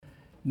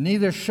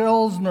neither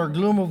shells nor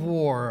gloom of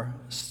war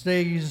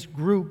stays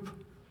group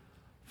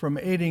from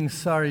aiding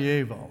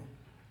Sarajevo.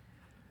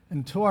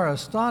 And to our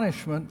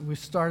astonishment, we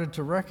started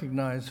to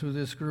recognize who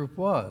this group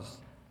was.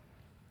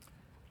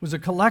 It was a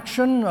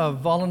collection of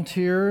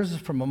volunteers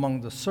from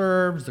among the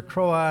Serbs, the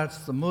Croats,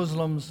 the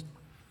Muslims,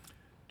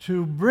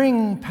 to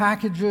bring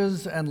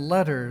packages and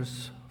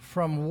letters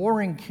from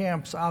warring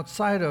camps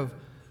outside of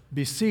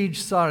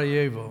besieged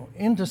Sarajevo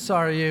into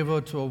Sarajevo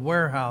to a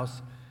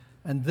warehouse,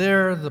 and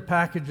there the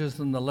packages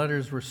and the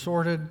letters were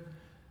sorted.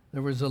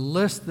 There was a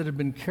list that had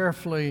been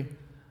carefully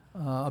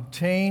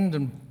obtained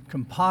and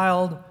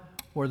compiled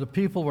where the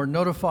people were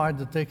notified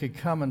that they could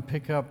come and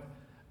pick up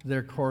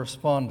their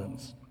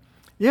correspondence.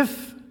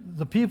 If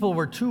the people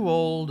were too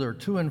old or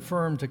too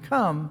infirm to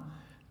come,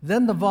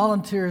 then the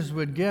volunteers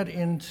would get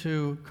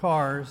into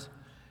cars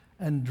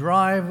and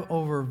drive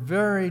over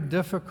very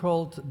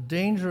difficult,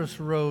 dangerous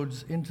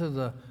roads into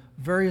the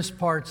various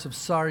parts of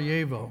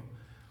Sarajevo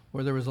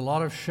where there was a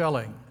lot of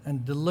shelling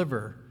and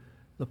deliver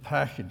the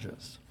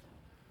packages.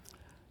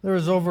 There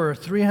was over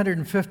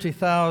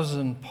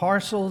 350,000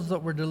 parcels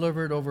that were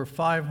delivered, over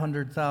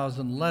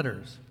 500,000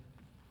 letters.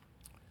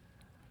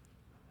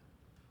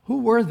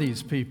 Who were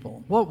these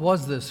people? What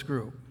was this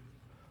group?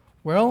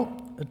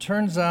 Well, it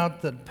turns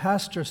out that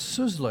Pastor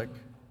Suslik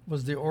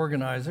was the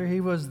organizer. He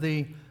was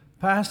the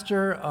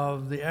pastor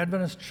of the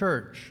Adventist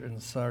Church in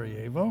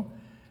Sarajevo,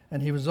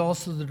 and he was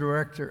also the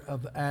director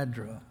of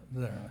ADRA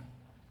there.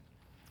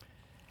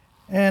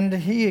 And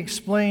he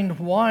explained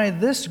why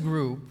this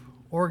group,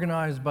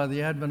 organized by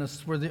the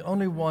Adventists, were the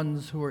only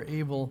ones who were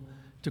able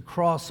to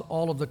cross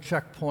all of the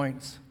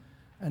checkpoints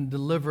and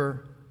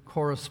deliver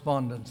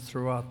correspondence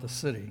throughout the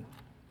city.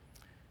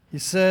 He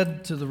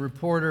said to the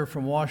reporter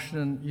from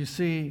Washington, "You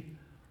see,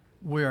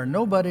 we are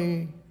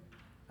nobody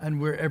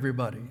and we're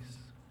everybody's."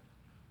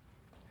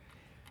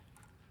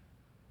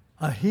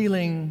 A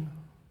healing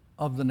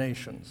of the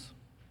nations.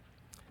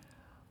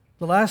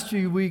 The last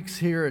few weeks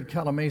here at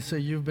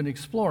Calamasa, you've been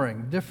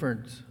exploring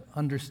different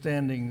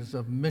understandings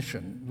of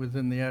mission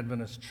within the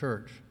Adventist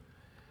Church.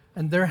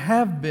 And there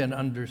have been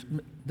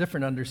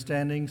different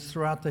understandings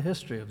throughout the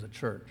history of the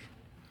church.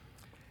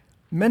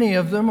 Many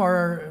of them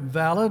are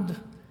valid.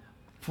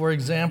 For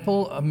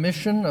example, a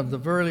mission of the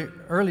very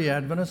early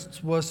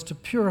Adventists was to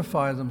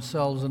purify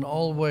themselves in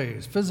all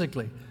ways,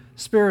 physically,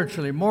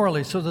 spiritually,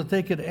 morally, so that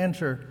they could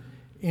enter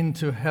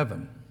into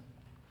heaven.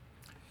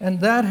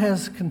 And that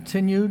has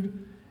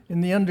continued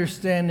in the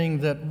understanding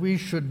that we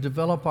should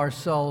develop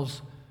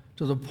ourselves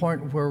to the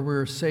point where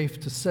we're safe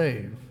to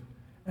save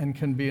and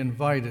can be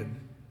invited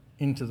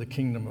into the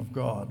kingdom of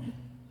God.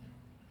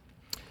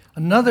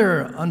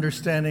 Another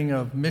understanding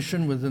of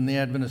mission within the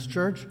Adventist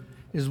Church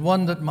is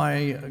one that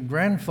my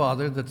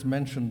grandfather, that's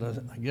mentioned,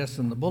 I guess,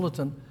 in the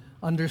bulletin,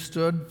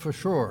 understood for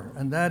sure,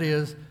 and that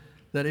is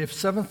that if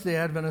Seventh-day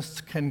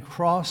Adventists can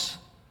cross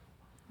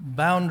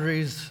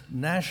boundaries,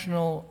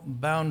 national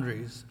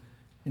boundaries,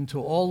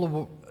 into all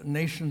the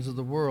nations of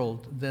the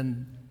world,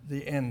 then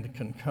the end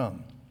can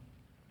come.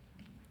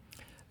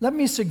 Let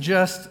me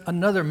suggest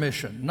another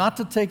mission, not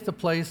to take the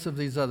place of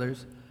these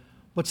others,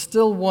 but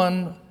still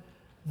one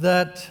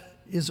that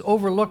is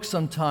overlooked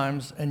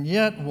sometimes, and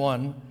yet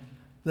one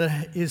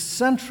that is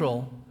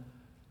central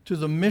to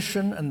the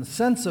mission and the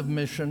sense of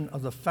mission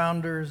of the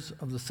founders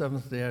of the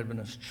Seventh-day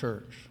Adventist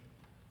Church: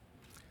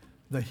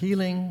 the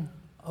healing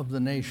of the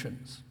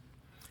nations.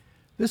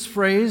 This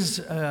phrase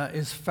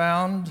is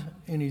found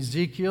in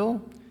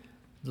Ezekiel.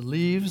 The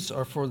leaves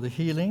are for the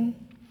healing,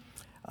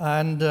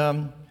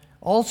 and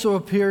also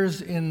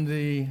appears in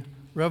the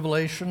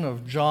Revelation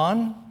of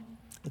John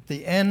at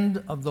the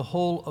end of the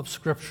whole of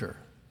Scripture,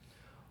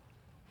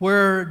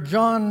 where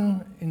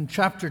John, in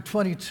chapter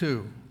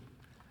 22,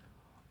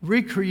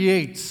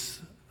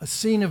 recreates a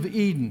scene of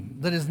Eden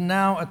that is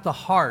now at the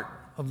heart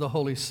of the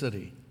holy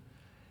city.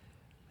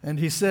 And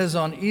he says,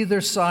 on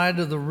either side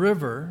of the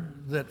river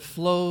that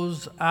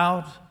flows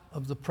out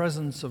of the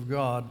presence of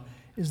God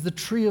is the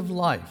tree of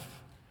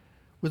life,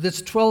 with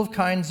its 12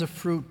 kinds of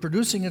fruit,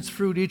 producing its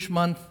fruit each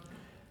month,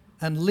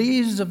 and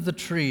leaves of the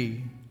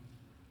tree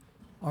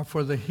are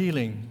for the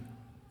healing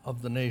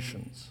of the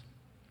nations.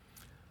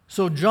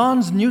 So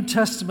John's New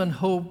Testament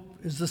hope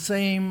is the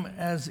same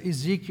as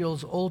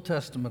Ezekiel's Old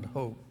Testament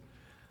hope: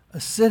 a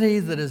city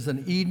that is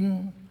an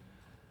Eden,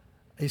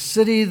 a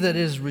city that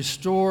is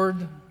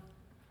restored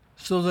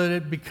so that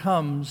it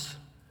becomes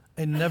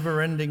a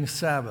never-ending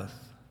Sabbath,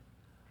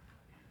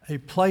 a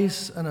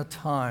place and a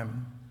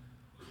time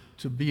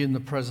to be in the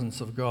presence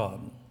of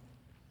God.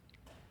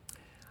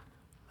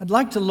 I'd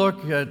like to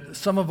look at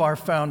some of our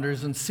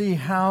founders and see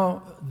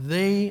how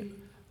they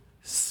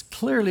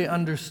clearly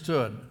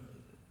understood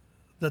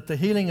that the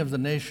healing of the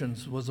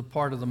nations was a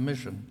part of the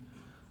mission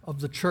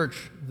of the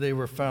church they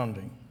were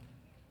founding.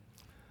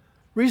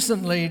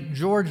 Recently,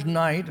 George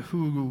Knight,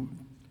 who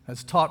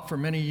has taught for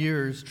many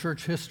years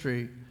church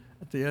history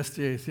at the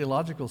SDA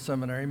Theological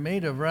Seminary,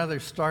 made a rather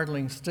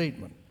startling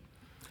statement.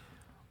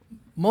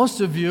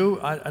 Most of you,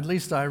 at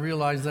least I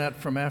realized that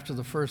from after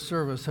the first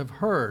service, have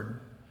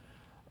heard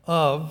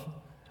of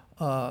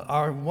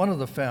one of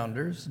the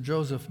founders,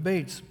 Joseph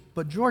Bates.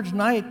 But George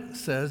Knight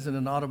says in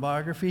an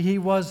autobiography he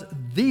was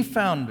the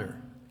founder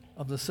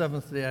of the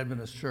Seventh-day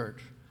Adventist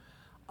Church.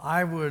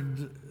 I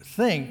would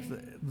think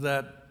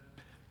that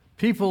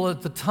people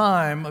at the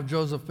time of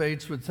Joseph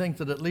Bates would think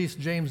that at least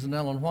James and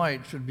Ellen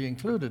White should be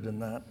included in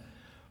that.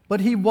 But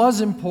he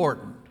was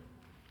important.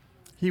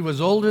 He was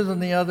older than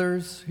the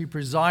others. He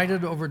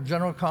presided over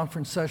General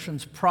Conference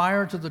sessions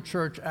prior to the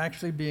church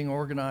actually being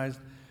organized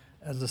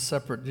as a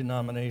separate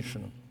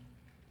denomination.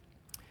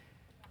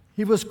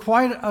 He was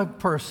quite a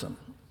person.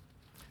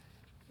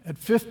 At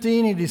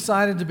 15, he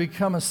decided to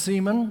become a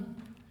seaman.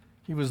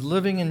 He was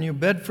living in New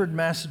Bedford,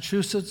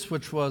 Massachusetts,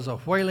 which was a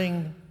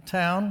whaling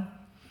town.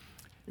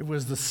 It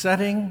was the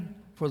setting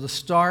for the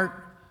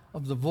start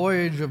of the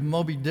voyage of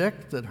Moby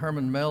Dick that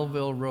Herman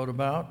Melville wrote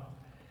about.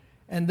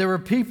 And there were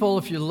people,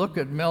 if you look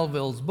at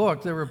Melville's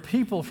book, there were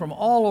people from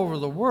all over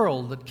the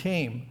world that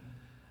came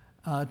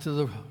to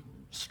the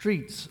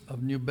streets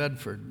of New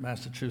Bedford,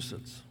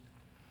 Massachusetts.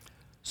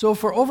 So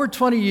for over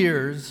 20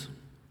 years,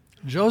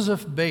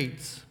 Joseph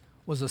Bates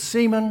was a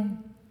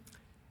seaman.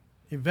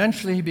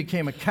 Eventually he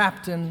became a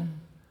captain,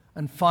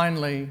 and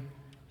finally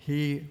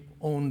he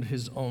owned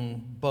his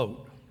own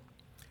boat.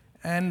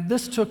 And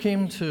this took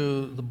him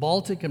to the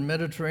Baltic and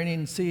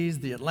Mediterranean seas,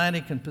 the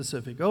Atlantic and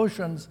Pacific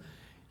Oceans.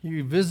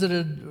 He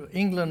visited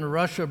England,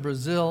 Russia,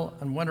 Brazil,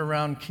 and went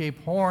around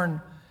Cape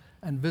Horn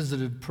and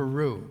visited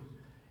Peru.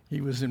 He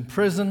was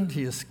imprisoned.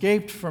 He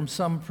escaped from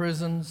some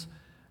prisons.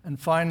 And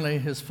finally,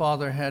 his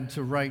father had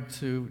to write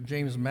to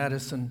James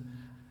Madison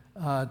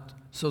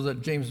so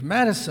that James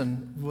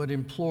Madison would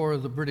implore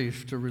the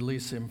British to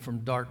release him from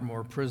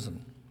Dartmoor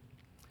prison.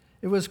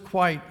 It was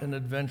quite an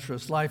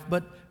adventurous life,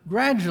 but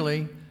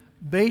gradually,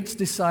 Bates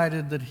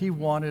decided that he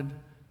wanted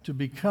to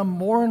become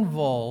more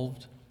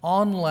involved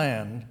on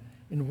land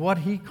in what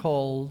he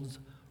called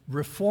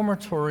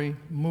reformatory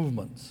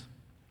movements.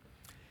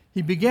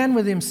 He began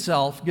with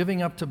himself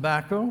giving up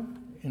tobacco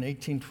in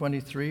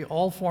 1823,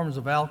 all forms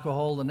of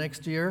alcohol the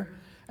next year,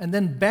 and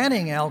then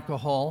banning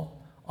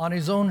alcohol on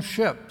his own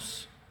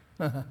ships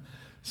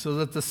so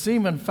that the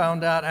seamen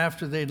found out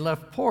after they'd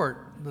left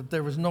port that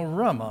there was no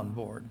rum on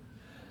board.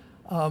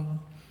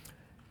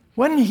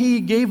 When he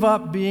gave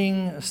up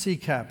being a sea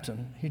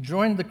captain, he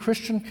joined the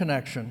Christian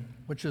Connection,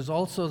 which is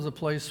also the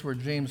place where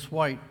James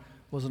White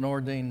was an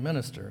ordained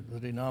minister, the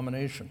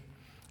denomination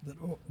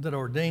that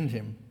ordained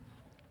him.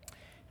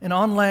 And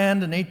on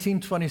land in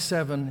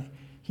 1827,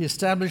 he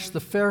established the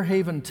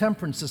Fairhaven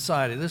Temperance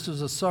Society. This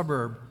was a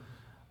suburb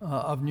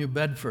of New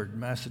Bedford,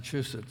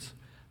 Massachusetts.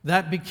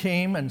 That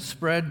became and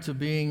spread to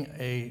being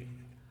a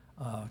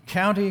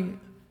county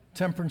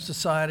temperance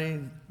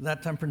society.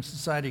 That temperance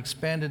society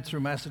expanded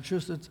through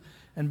Massachusetts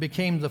and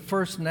became the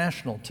first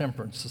national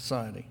temperance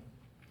society.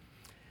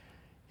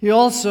 He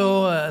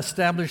also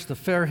established the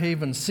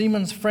Fairhaven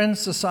Seamen's Friends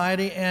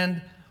Society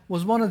and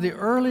was one of the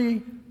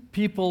early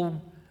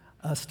people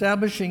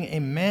establishing a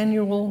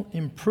manual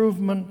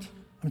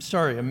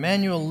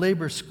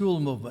labor school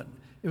movement.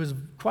 It was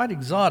quite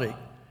exotic.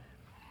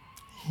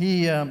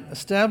 He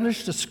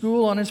established a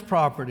school on his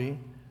property,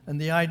 and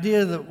the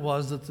idea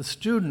was that the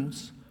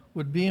students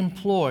would be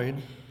employed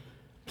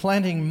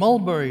planting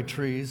mulberry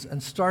trees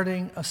and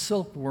starting a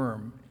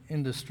silkworm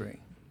industry.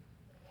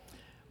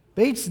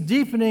 Bates'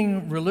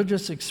 deepening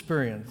religious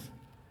experience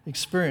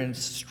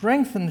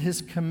strengthened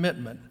his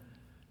commitment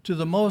to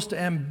the most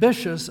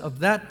ambitious of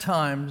that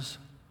time's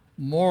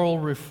moral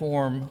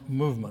reform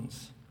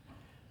movements.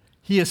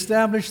 He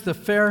established the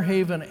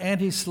Fairhaven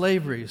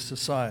Anti-Slavery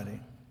Society.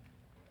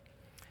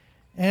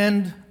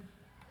 And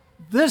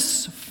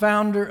this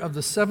founder of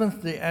the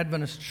Seventh-day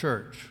Adventist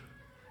Church,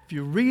 if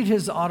you read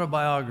his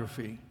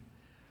autobiography,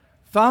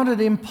 found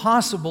it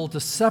impossible to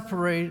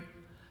separate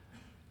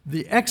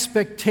the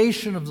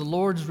expectation of the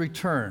Lord's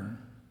return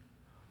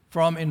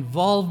from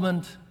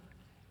involvement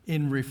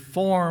in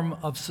reform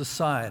of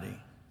society.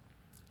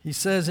 He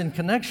says, in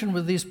connection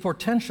with these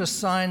portentous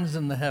signs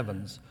in the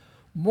heavens,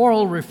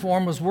 moral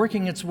reform was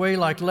working its way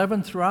like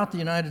leaven throughout the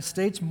United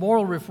States.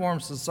 Moral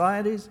reform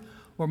societies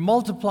were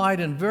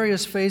multiplied in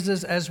various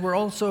phases, as were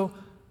also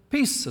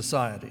peace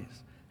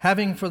societies,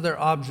 having for their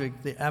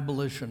object the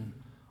abolition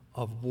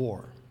of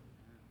war.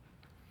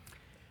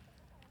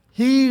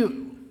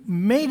 He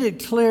made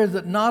it clear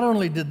that not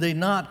only did they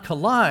not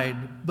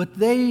collide, but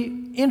they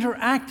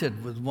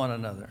interacted with one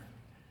another.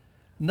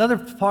 Another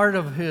part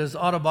of his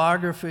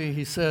autobiography,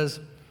 he says,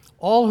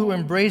 all who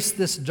embrace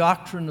this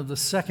doctrine of the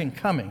second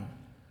coming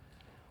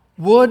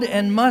would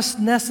and must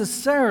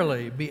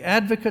necessarily be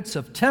advocates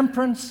of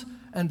temperance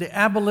and the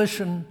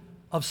abolition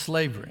of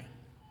slavery.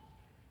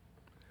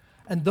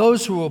 And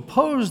those who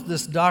opposed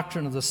this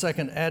doctrine of the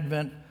second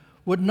advent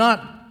would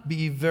not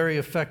be very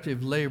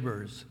effective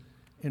laborers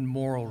in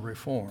moral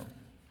reform.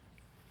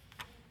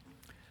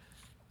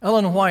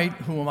 Ellen White,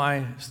 whom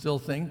I still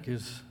think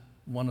is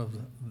one of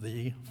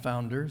the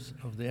founders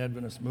of the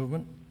Adventist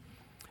movement,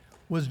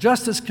 was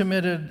just as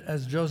committed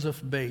as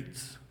Joseph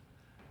Bates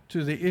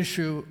to the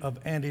issue of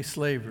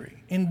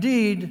anti-slavery.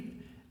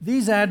 Indeed,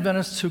 these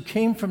Adventists who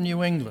came from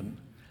New England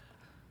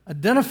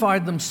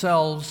identified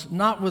themselves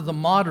not with the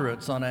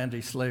moderates on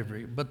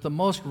anti-slavery, but the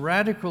most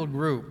radical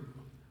group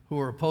who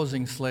were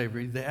opposing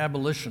slavery, the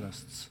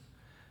abolitionists,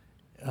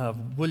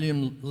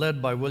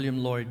 led by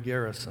William Lloyd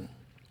Garrison.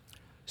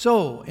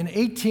 So, in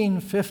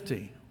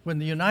 1850, when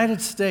the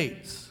United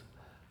States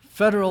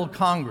Federal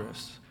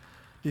Congress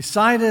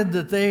decided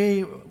that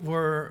they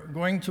were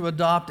going to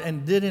adopt,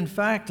 and did in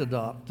fact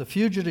adopt, the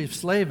Fugitive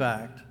Slave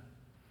Act,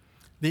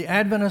 the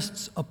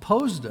Adventists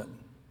opposed it.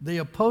 They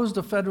opposed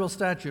a federal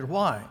statute.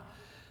 Why?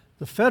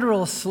 The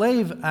Federal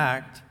Slave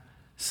Act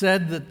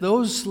said that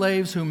those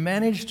slaves who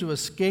managed to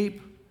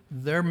escape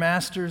their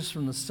masters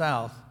from the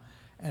South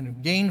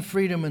and gain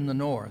freedom in the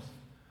North,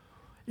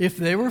 if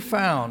they were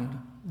found,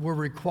 were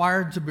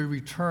required to be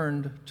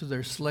returned to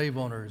their slave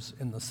owners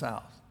in the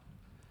South.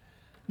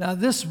 Now,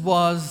 this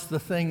was the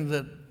thing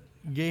that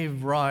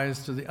gave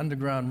rise to the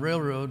Underground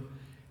Railroad,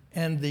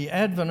 and the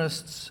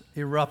Adventists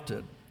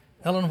erupted.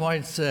 Ellen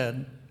White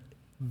said,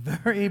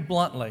 very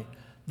bluntly,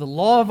 the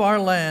law of our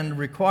land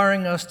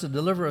requiring us to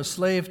deliver a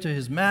slave to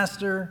his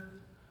master,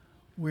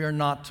 we are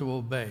not to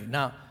obey.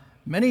 Now,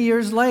 many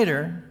years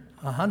later,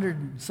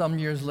 100-some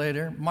years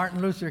later,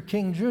 Martin Luther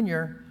King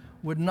Jr.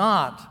 would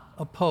not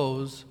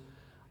oppose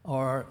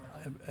or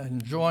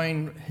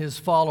enjoin his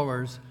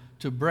followers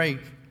to break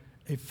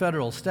a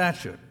federal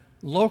statute.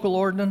 Local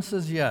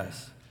ordinances,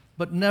 yes,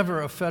 but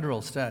never a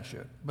federal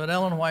statute. But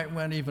Ellen White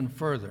went even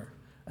further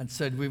and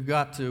said, we've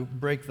got to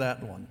break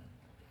that one.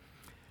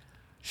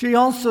 She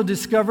also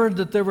discovered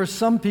that there were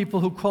some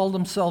people who called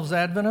themselves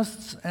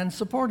Adventists and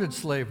supported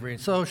slavery.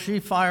 So she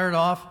fired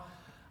off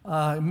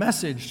a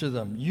message to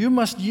them. You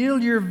must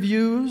yield your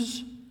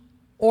views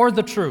or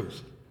the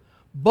truth.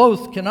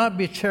 Both cannot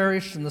be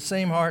cherished in the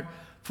same heart,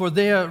 for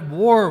they are at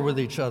war with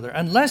each other.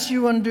 Unless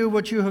you undo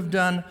what you have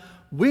done,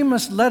 we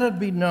must let it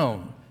be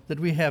known that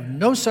we have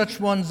no such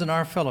ones in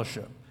our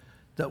fellowship,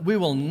 that we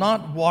will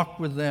not walk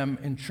with them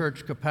in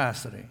church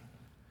capacity.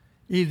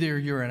 Either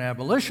you're an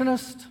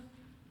abolitionist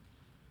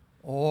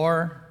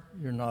or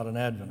you're not an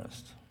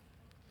Adventist.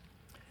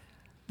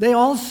 They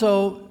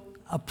also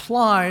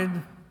applied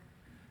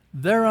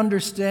their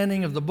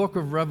understanding of the book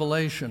of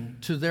Revelation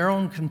to their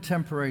own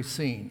contemporary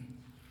scene.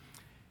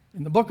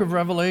 In the book of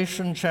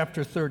Revelation,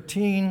 chapter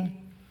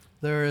 13,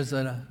 there is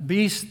a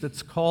beast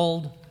that's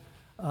called,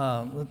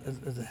 John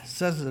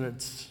says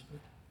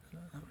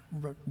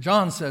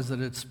that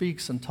it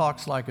speaks and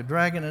talks like a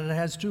dragon, and it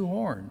has two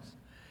horns.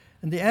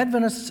 And the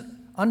Adventists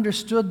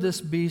understood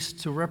this beast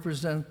to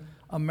represent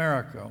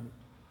America.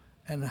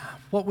 And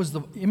what was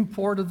the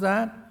import of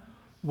that?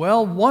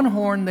 Well, one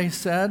horn, they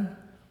said,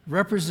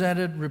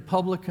 represented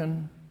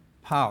Republican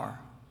power.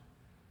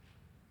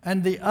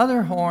 And the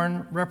other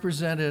horn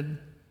represented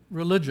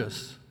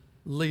religious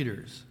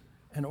leaders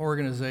and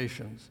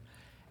organizations.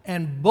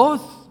 And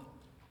both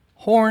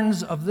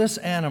horns of this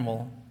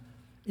animal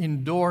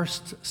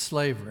endorsed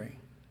slavery.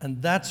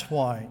 And that's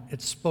why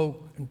it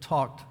spoke and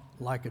talked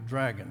like a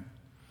dragon.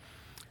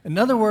 In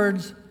other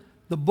words,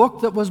 the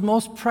book that was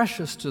most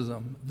precious to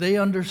them, they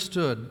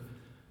understood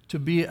to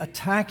be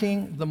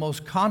attacking the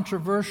most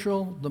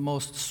controversial, the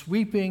most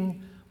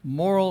sweeping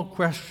moral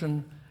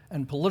question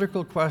and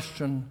political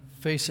question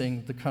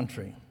facing the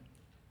country.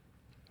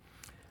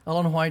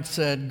 Ellen White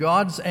said,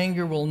 God's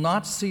anger will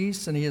not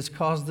cease, and he has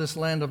caused this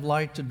land of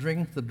light to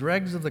drink the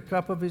dregs of the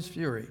cup of his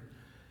fury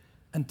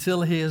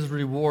until he is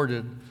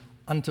rewarded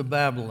unto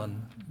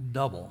Babylon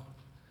double.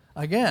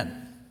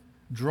 Again,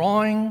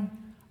 drawing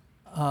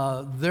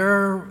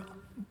their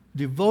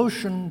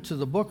devotion to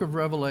the book of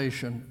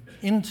Revelation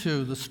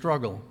into the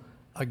struggle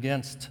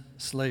against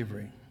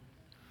slavery.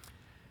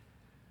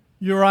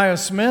 Uriah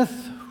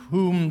Smith,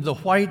 whom the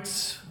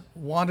whites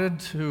wanted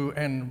to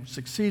and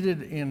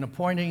succeeded in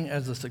appointing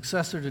as the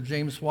successor to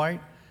James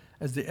White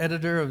as the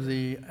editor of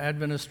the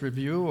Adventist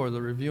Review, or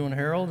the Review and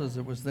Herald as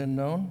it was then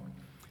known,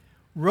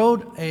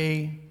 wrote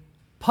a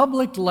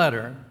public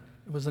letter.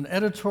 It was an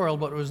editorial,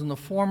 but it was in the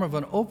form of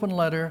an open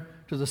letter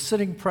to the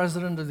sitting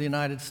President of the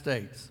United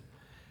States.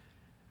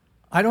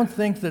 I don't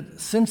think that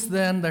since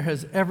then there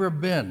has ever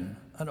been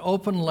an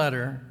open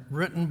letter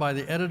written by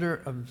the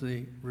editor of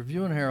the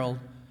Review and Herald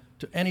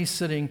to any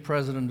sitting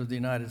President of the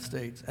United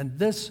States. And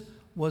this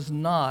was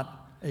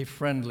not a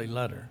friendly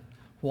letter.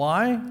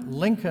 Why?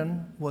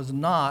 Lincoln was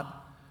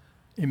not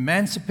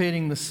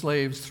emancipating the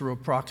slaves through a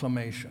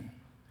proclamation.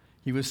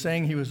 He was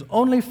saying he was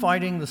only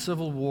fighting the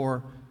Civil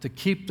War to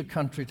keep the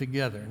country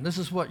together. And this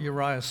is what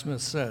Uriah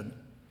Smith said.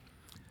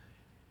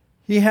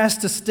 He has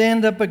to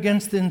stand up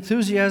against the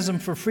enthusiasm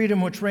for freedom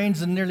which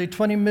reigns in nearly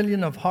 20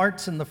 million of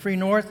hearts in the free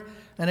North,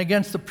 and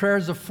against the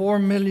prayers of 4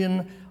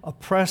 million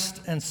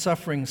oppressed and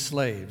suffering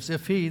slaves.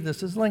 If he,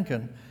 this is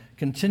Lincoln,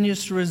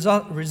 continues to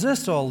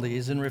resist all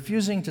these in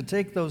refusing to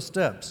take those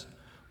steps,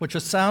 which a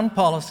sound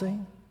policy,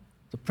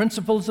 the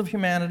principles of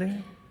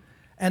humanity,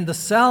 and the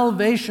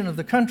salvation of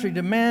the country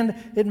demand,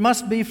 it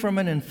must be from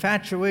an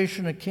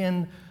infatuation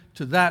akin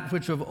to that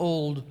which of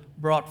old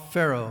brought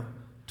Pharaoh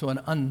to an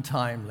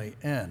untimely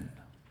end.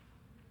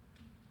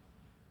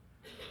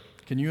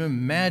 Can you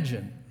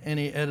imagine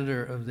any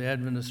editor of the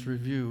Adventist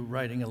Review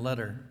writing a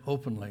letter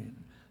openly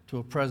to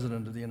a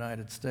president of the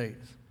United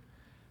States.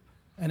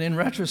 And in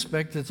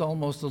retrospect, it's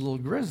almost a little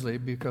grisly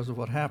because of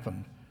what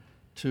happened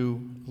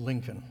to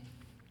Lincoln.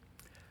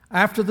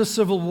 After the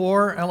Civil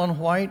War, Ellen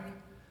White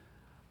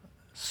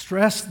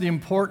stressed the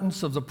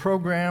importance of the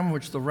program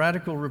which the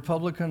radical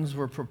Republicans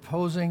were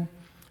proposing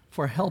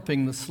for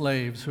helping the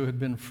slaves who had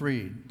been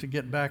freed to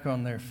get back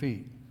on their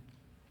feet.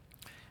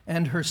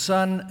 And her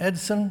son,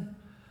 Edson,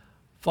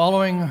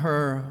 following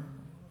her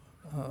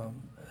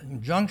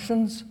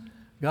injunctions,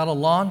 got a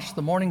launch,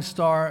 the Morning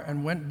Star,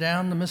 and went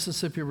down the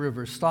Mississippi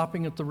River,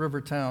 stopping at the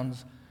river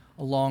towns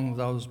along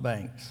those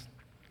banks.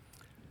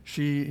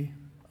 She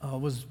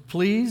was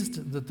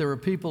pleased that there were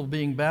people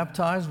being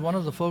baptized. One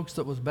of the folks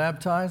that was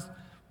baptized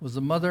was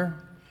the mother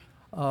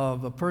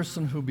of a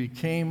person who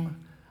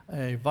became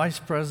a vice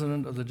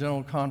president of the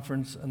General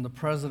Conference and the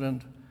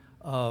president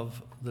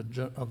of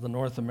the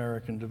North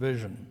American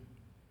Division.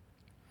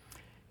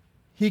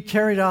 He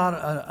carried out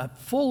a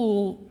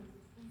full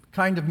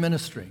kind of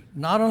ministry.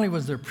 Not only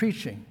was there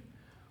preaching,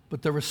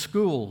 but there were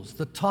schools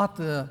that taught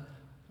the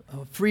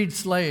freed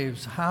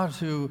slaves how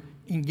to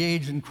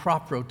engage in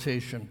crop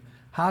rotation,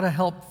 how to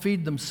help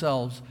feed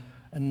themselves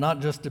and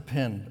not just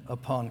depend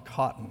upon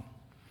cotton.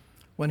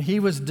 When he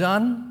was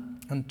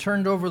done and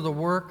turned over the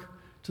work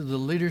to the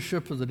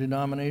leadership of the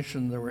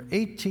denomination, there were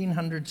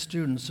 1,800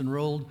 students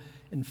enrolled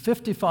in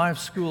 55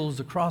 schools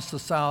across the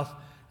South,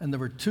 and there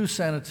were 2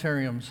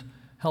 sanitariums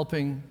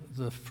helping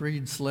the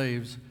freed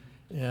slaves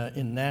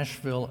in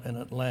Nashville and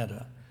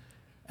Atlanta.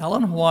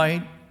 Ellen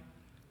White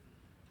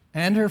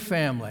and her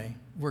family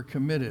were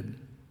committed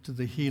to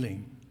the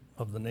healing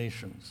of the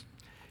nations.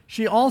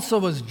 She also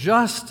was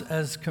just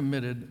as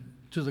committed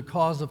to the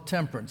cause of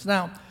temperance.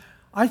 Now,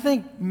 I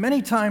think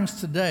many times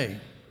today,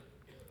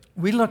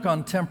 we look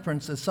on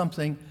temperance as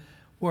something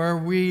where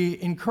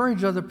we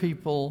encourage other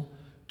people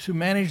to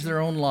manage their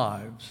own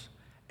lives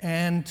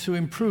and to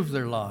improve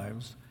their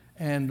lives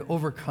and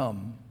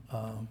overcome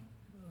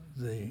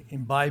the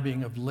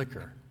imbibing of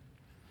liquor.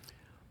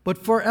 But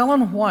for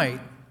Ellen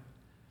White,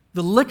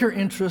 the liquor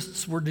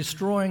interests were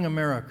destroying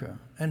America,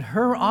 and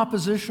her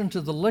opposition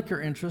to the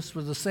liquor interests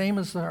was the same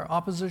as her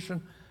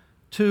opposition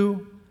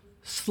to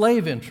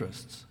slave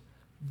interests.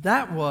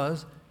 That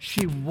was,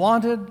 she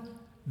wanted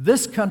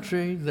this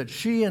country that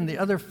she and the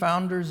other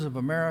founders of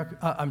of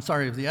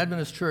the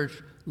Adventist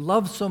Church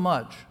loved so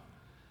much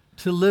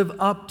to live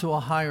up to a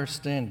higher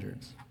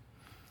standards.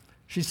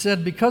 She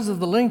said, because of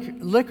the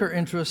liquor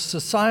interests,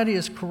 society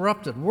is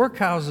corrupted.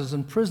 Workhouses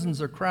and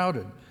prisons are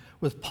crowded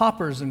with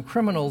paupers and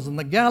criminals, and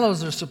the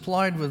gallows are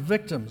supplied with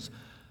victims.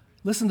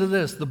 Listen to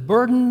this. The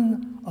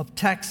burden of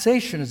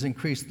taxation is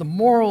increased. The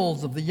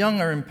morals of the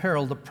young are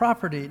imperiled. The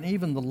property and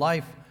even the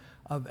life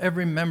of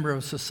every member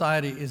of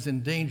society is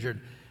endangered.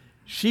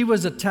 She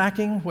was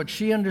attacking what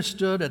she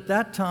understood at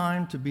that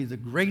time to be the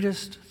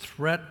greatest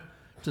threat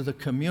to the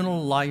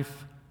communal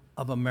life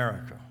of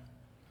America.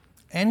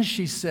 And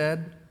she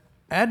said,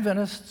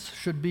 Adventists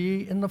should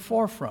be in the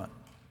forefront.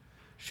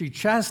 She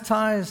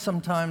chastised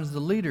sometimes the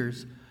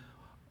leaders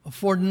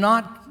for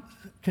not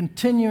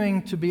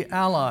continuing to be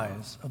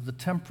allies of the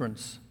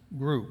temperance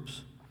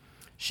groups.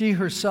 She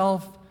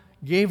herself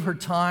gave her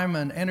time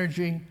and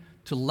energy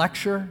to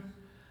lecture,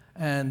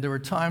 and there were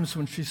times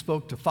when she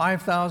spoke to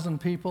 5,000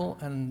 people,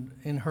 and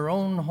in her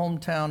own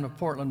hometown of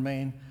Portland,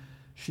 Maine,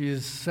 she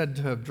is said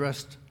to have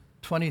addressed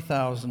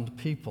 20,000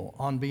 people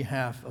on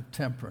behalf of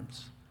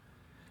temperance.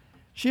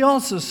 She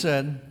also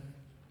said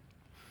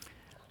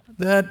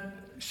that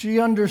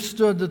she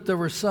understood that there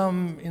were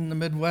some in the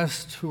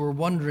Midwest who were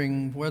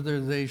wondering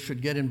whether they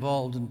should get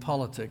involved in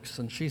politics.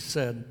 And she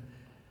said,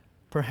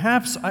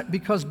 perhaps,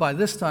 because by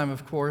this time,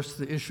 of course,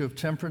 the issue of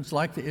temperance,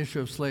 like the issue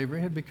of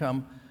slavery, had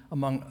become,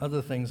 among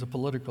other things, a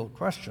political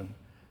question.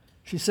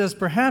 She says,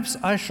 perhaps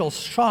I shall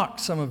shock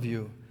some of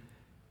you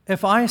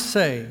if I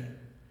say,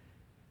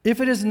 if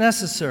it is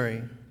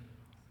necessary,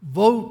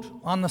 vote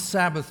on the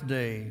Sabbath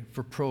day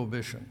for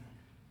prohibition.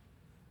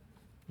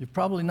 You've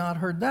probably not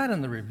heard that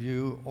in the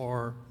review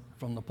or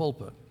from the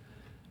pulpit,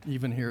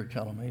 even here at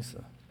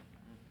Calamasa.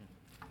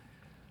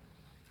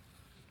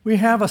 We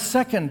have a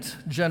second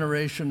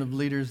generation of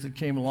leaders that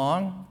came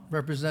along,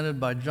 represented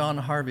by John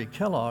Harvey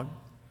Kellogg.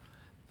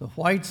 The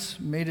Whites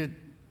made it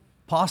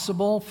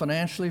possible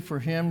financially for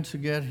him to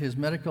get his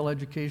medical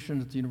education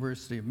at the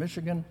University of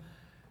Michigan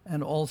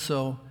and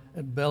also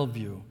at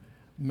Bellevue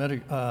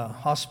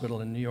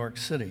Hospital in New York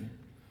City.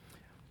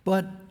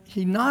 But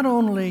he not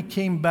only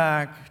came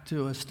back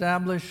to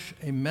establish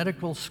a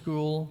medical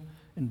school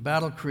in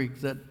Battle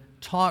Creek that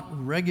taught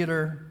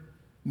regular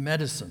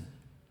medicine,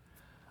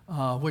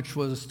 which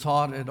was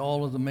taught at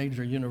all of the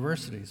major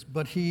universities,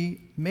 but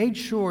he made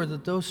sure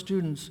that those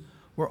students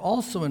were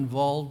also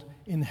involved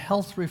in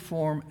health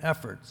reform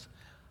efforts,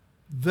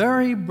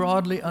 very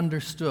broadly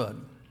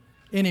understood.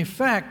 In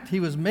effect, he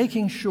was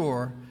making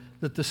sure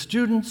that the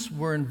students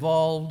were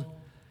involved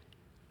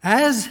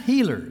as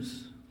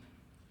healers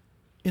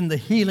in the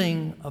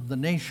healing of the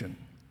nation.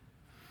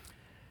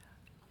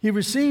 He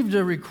received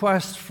a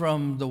request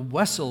from the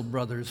Wessel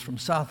brothers from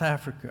South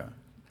Africa.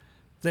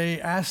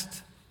 They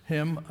asked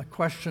him a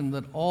question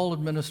that all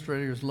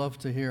administrators love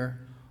to hear: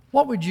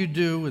 what would you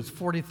do with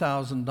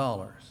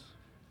 $40,000?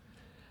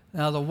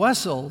 Now, the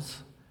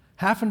Wessels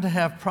happened to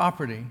have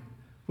property,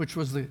 which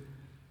was the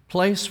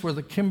place where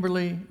the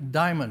Kimberley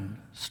diamond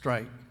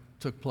strike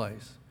took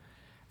place.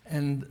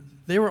 And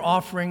they were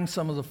offering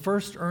some of the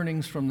first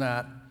earnings from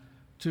that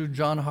to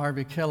John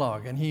Harvey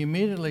Kellogg. And he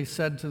immediately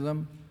said to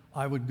them,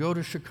 I would go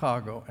to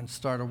Chicago and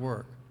start a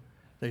work.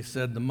 They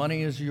said, the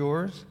money is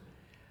yours.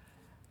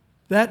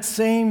 That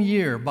same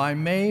year, by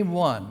May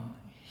 1,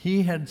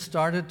 he had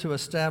started to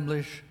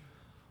establish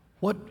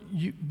what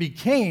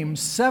became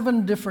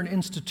 7 different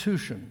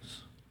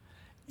institutions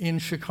in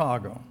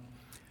Chicago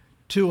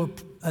to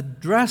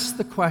address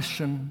the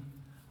question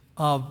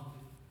of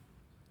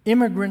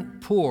immigrant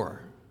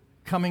poor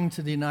coming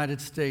to the United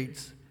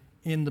States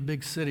in the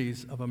big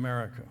cities of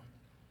America.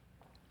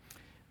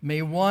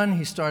 May 1,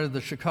 he started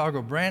the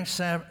Chicago Branch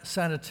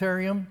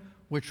Sanitarium,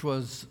 which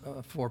was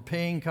for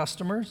paying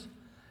customers.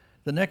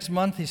 The next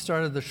month, he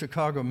started the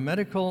Chicago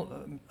Medical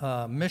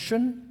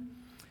Mission.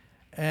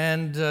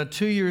 And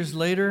 2 years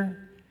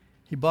later,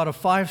 he bought a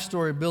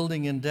 5-story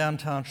building in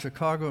downtown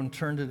Chicago and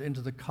turned it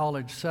into the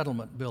College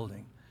Settlement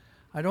Building.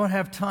 I don't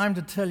have time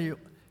to tell you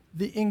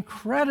the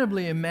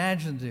incredibly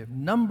imaginative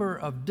number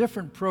of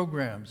different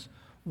programs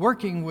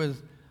working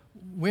with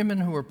women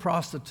who were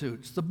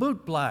prostitutes, the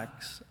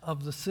bootblacks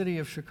of the city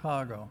of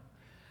Chicago.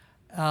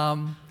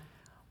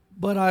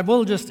 But I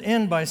will just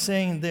end by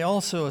saying they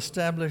also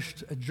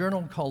established a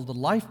journal called The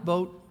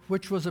Lifeboat,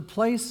 which was a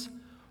place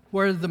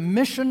where the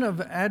mission of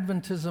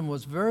Adventism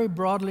was very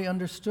broadly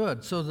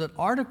understood, so that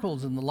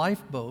articles in The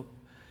Lifeboat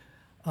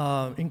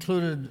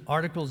included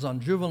articles on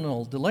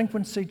juvenile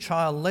delinquency,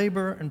 child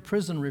labor, and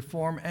prison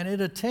reform, and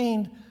it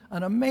attained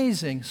an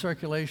amazing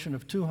circulation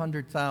of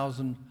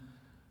 200,000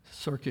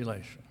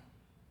 circulation.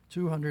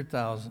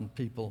 200,000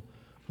 people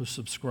who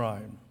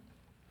subscribed.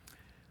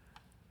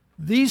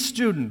 These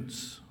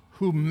students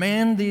who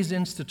manned these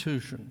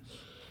institutions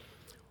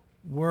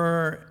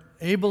were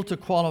able to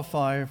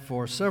qualify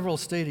for several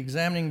state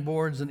examining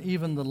boards and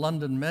even the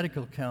London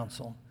Medical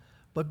Council.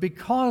 But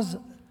because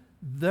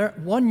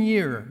 1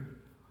 year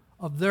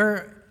of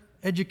their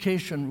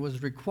education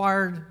was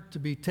required to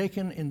be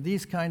taken in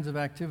these kinds of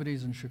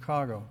activities in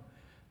Chicago,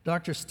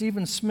 Dr.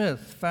 Stephen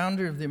Smith,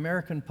 founder of the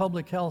American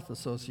Public Health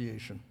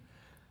Association,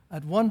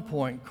 at one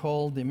point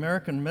called the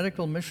American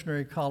Medical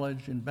Missionary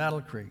College in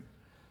Battle Creek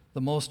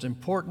the most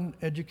important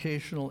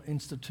educational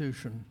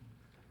institution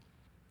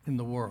in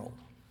the world.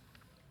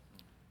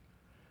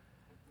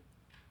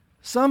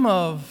 Some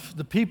of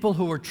the people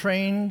who were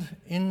trained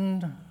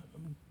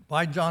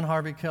by John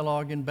Harvey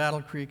Kellogg in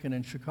Battle Creek and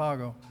in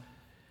Chicago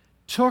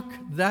took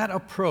that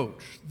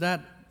approach,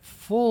 that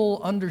full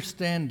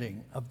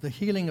understanding of the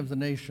healing of the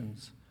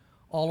nations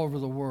all over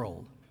the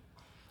world.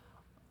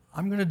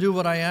 I'm going to do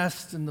what I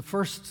asked in the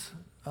first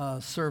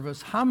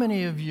service. How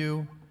many of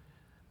you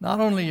not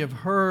only have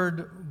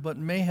heard, but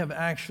may have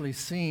actually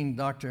seen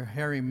Dr.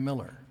 Harry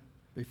Miller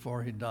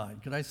before he died?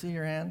 Could I see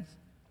your hands?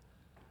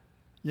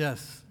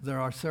 Yes,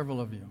 there are several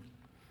of you.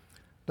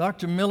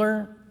 Dr.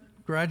 Miller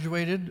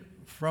graduated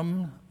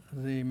from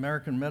the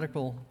American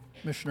Medical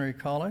Missionary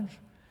College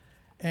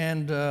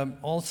and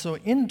also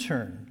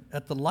interned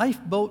at the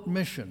Lifeboat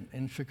Mission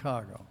in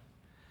Chicago.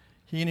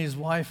 He and his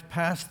wife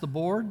passed the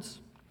boards.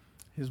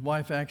 His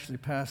wife actually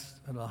passed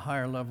at a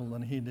higher level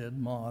than he did,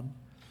 Maud.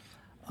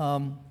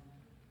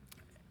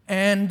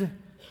 And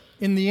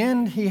in the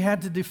end, he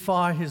had to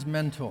defy his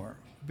mentor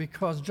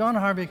because John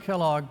Harvey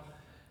Kellogg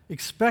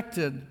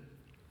expected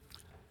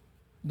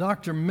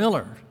Dr.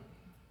 Miller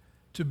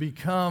to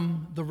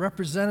become the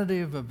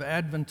representative of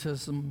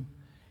Adventism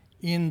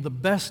in the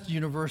best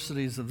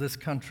universities of this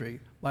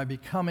country by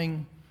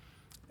becoming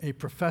a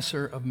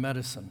professor of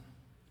medicine.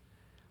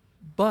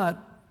 But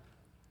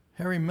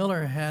Harry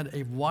Miller had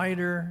a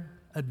wider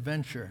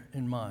adventure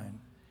in mind.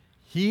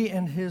 He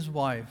and his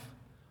wife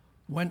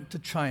went to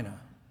China.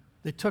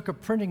 They took a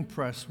printing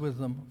press with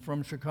them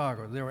from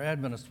Chicago. They were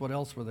Adventists. What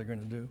else were they going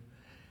to do?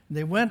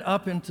 They went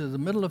up into the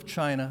middle of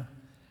China,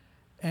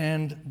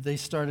 and they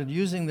started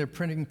using their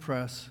printing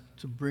press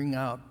to bring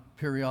out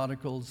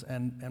periodicals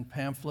and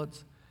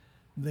pamphlets.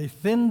 They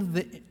thinned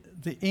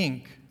the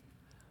ink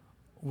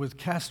with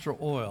castor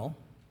oil.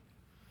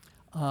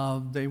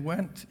 They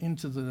went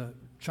into the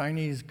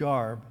Chinese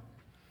garb,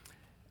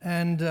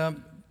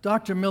 and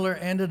Dr. Miller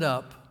ended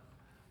up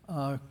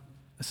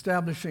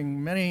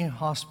establishing many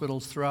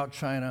hospitals throughout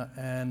China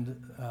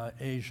and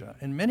Asia.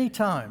 And many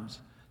times,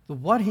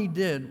 what he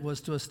did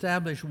was to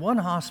establish one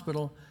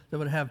hospital that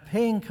would have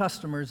paying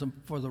customers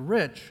for the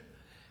rich,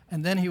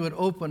 and then he would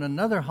open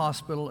another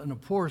hospital in a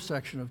poor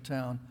section of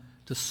town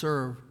to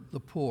serve the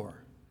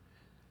poor.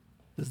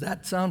 Does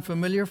that sound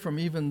familiar from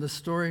even the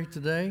story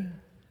today?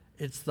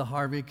 It's the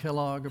Harvey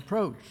Kellogg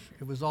approach.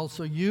 It was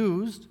also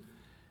used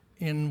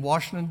in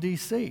Washington,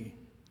 D.C.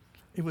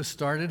 It was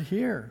started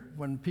here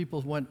when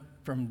people went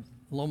from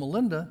Loma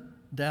Linda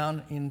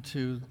down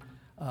into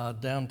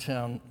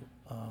downtown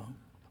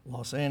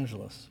Los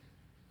Angeles.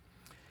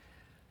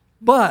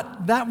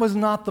 But that was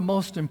not the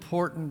most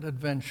important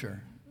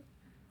adventure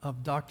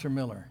of Dr.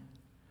 Miller.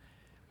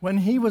 When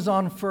he was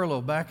on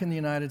furlough back in the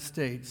United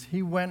States,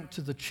 he went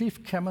to the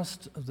chief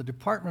chemist of the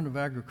Department of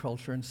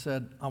Agriculture and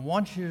said, I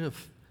want you to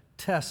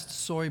test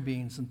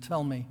soybeans and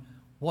tell me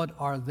what's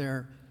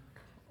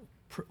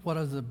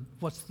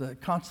the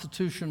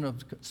constitution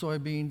of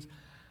soybeans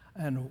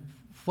and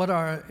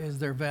is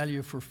their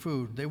value for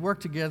food. They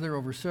worked together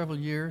over several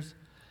years,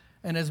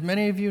 and as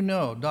many of you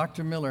know,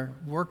 Dr. Miller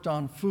worked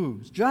on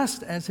foods,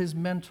 just as his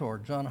mentor,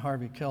 John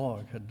Harvey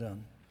Kellogg, had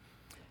done.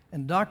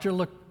 And Dr.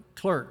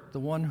 Leclerc, the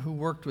one who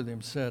worked with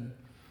him, said,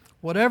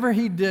 whatever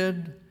he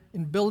did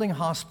in building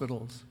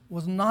hospitals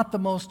was not the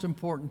most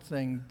important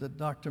thing that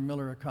Dr.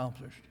 Miller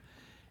accomplished.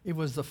 It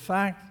was the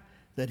fact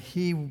that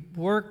he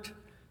worked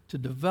to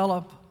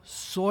develop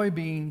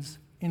soybeans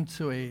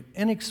into an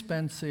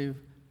inexpensive,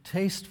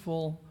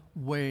 tasteful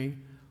way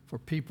for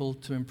people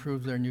to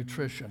improve their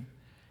nutrition.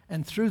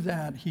 And through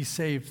that, he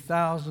saved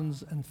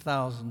thousands and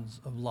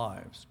thousands of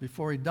lives.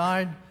 Before he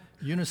died,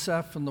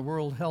 UNICEF and the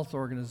World Health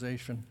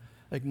Organization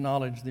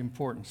acknowledged the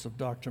importance of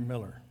Dr.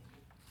 Miller.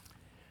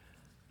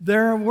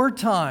 There were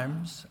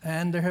times,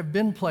 and there have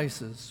been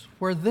places,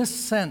 where this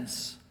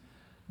sense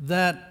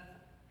that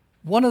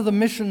one of the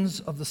missions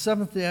of the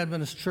Seventh-day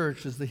Adventist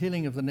Church is the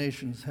healing of the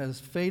nations has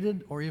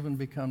faded or even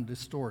become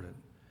distorted.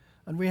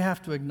 And we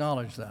have to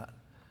acknowledge that.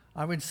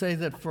 I would say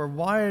that for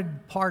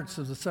wide parts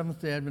of the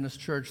Seventh-day Adventist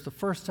Church, the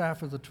first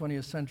half of the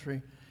 20th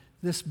century,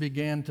 this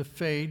began to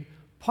fade,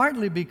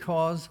 partly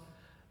because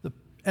the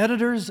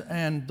editors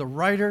and the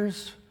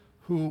writers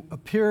who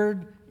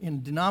appeared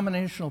in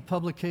denominational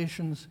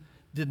publications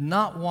did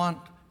not want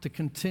to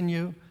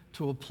continue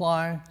to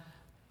apply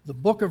the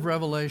book of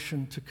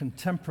Revelation to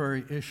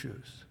contemporary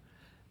issues.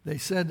 They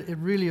said it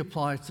really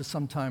applies to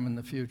some time in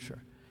the future.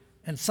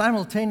 And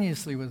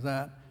simultaneously with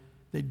that,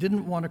 they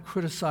didn't want to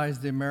criticize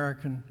the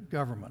American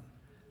government.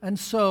 And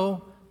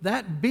so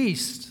that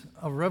beast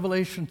of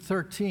Revelation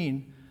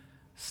 13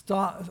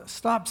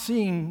 stopped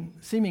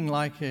seeming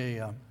like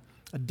a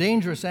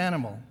dangerous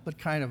animal, but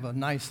kind of a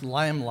nice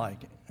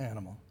lamb-like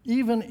animal,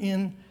 even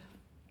in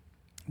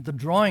the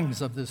drawings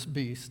of this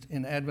beast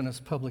in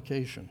Adventist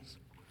publications.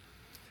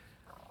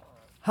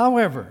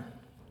 However,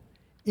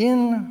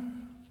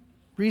 in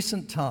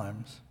recent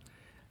times,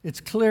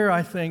 it's clear,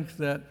 I think,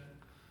 that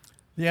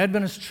the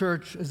Adventist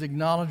Church is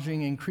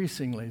acknowledging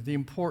increasingly the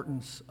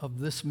importance of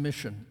this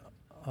mission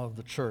of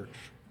the church.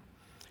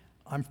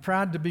 I'm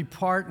proud to be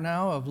part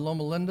now of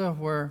Loma Linda,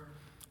 where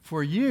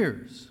for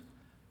years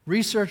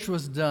research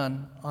was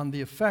done on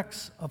the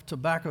effects of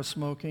tobacco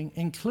smoking,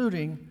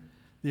 including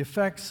the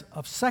effects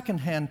of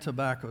secondhand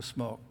tobacco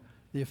smoke,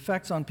 the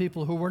effects on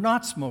people who were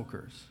not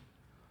smokers.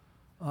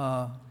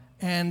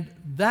 And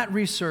that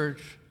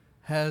research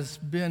has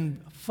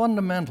been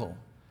fundamental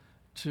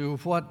to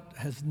what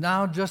has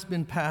now just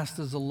been passed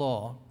as a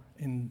law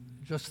in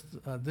just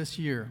this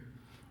year,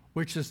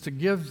 which is to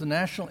give the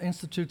National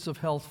Institutes of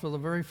Health for the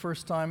very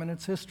first time in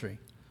its history,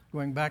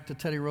 going back to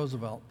Teddy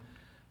Roosevelt,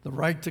 the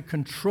right to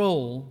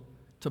control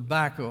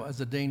tobacco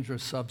as a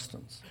dangerous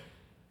substance.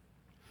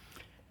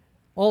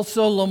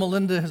 Also, Loma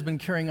Linda has been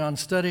carrying on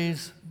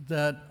studies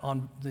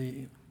on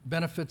the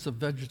benefits of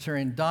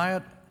vegetarian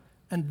diet,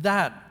 and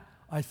that,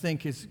 I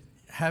think, is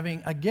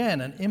having, again,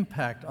 an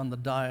impact on the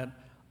diet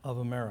of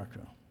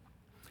America.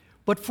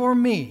 But for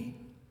me,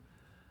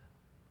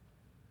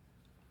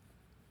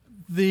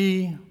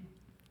 the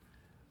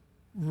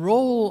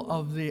role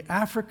of the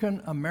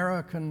African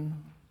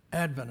American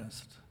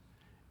Adventist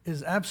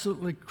is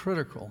absolutely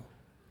critical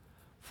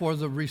for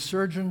the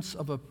resurgence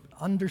of an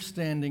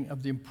understanding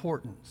of the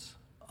importance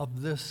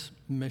of this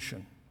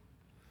mission.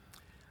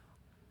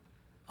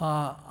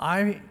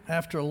 I,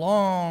 after a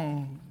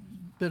long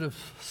bit of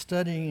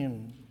studying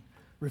and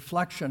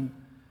reflection,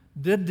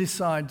 did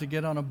decide to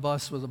get on a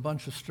bus with a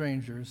bunch of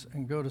strangers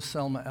and go to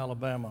Selma,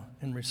 Alabama,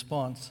 in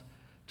response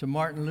to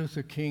Martin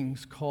Luther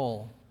King's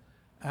call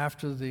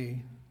after the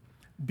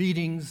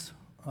beatings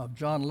of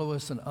John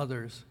Lewis and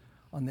others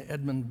on the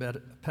Edmund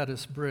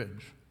Pettus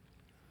Bridge.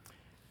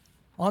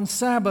 On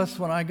Sabbath,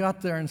 when I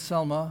got there in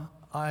Selma,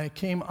 I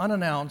came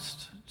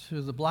unannounced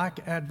to the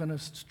Black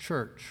Adventist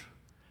Church.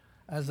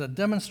 As a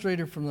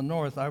demonstrator from the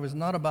North, I was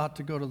not about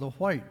to go to the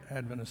White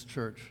Adventist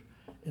Church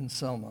in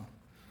Selma.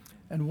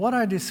 And what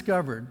I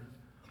discovered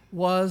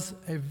was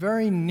a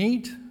very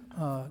neat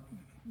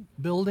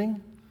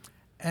building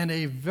and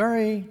a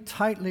very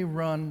tightly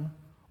run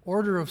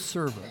order of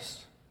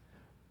service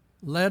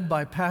led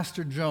by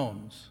Pastor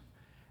Jones.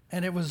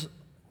 And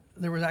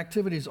there were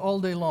activities all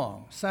day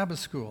long: Sabbath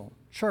school,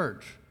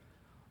 church,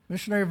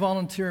 missionary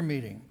volunteer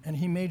meeting, and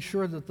he made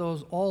sure that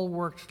those all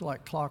worked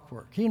like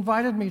clockwork. He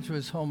invited me to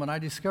his home, and I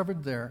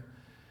discovered there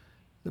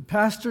that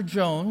Pastor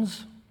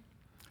Jones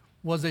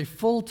was a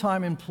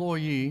full-time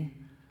employee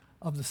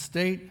of the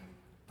state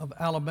of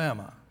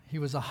Alabama. He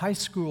was a high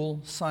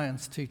school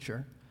science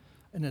teacher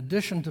in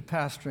addition to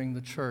pastoring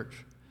the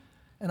church.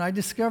 And I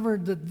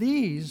discovered that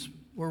these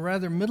were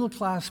rather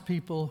middle-class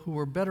people who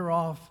were better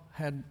off,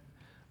 had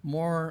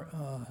more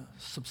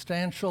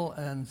substantial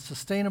and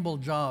sustainable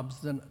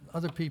jobs than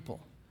other people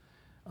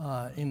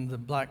in the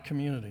black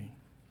community.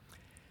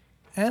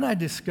 And I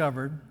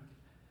discovered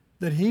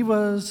that he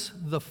was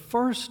the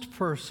first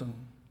person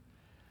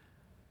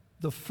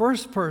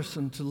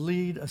to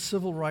lead a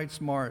civil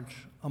rights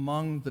march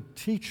among the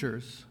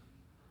teachers,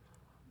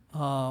 the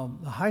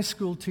high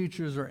school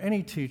teachers or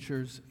any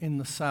teachers in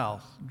the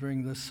South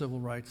during this civil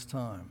rights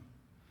time.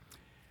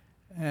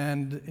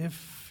 And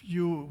if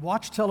you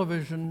watch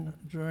television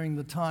during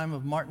the time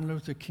of Martin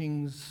Luther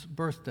King's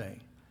birthday,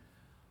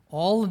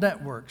 all the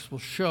networks will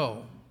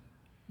show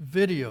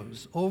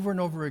videos over and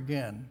over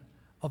again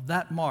of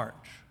that march.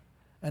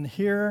 And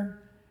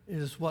here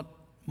is what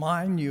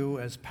I knew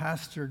as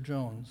Pastor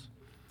Jones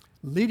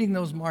leading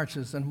those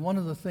marches. And one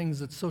of the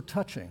things that's so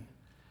touching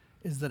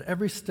is that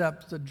every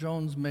step that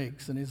Jones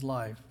makes in his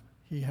life,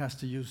 he has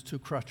to use 2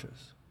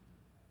 crutches.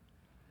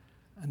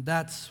 And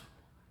that's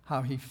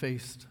how he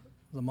faced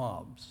the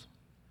mobs,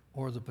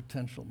 or the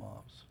potential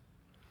mobs.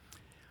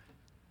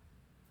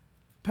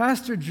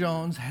 Pastor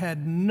Jones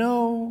had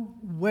no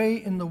way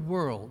in the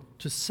world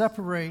to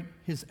separate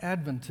his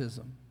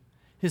Adventism,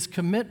 his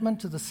commitment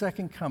to the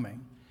second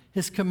coming,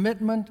 his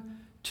commitment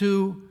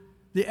to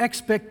the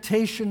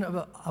expectation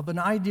of an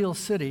ideal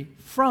city,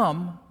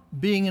 from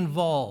being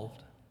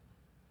involved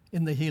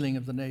in the healing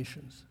of the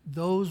nations.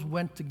 Those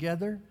went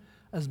together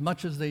as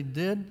much as they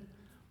did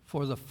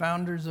for the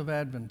founders of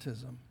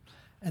Adventism.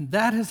 And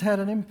that has had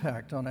an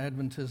impact on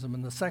Adventism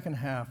in the second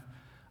half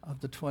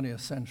of the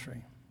 20th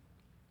century.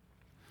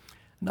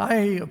 And I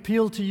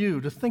appeal to you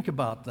to think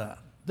about that.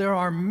 There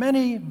are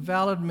many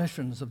valid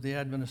missions of the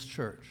Adventist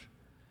Church,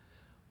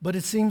 but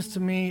it seems to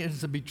me it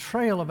is a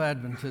betrayal of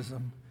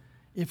Adventism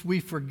if we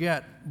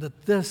forget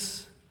that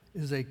this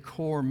is a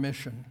core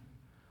mission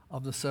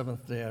of the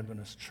Seventh-day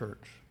Adventist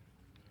Church.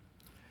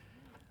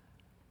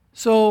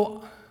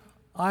 So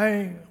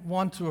I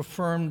want to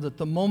affirm that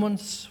the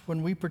moments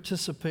when we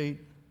participate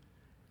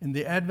in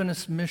the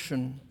Adventist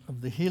mission of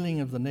the healing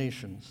of the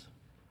nations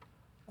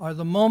are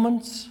the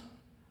moments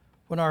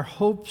when our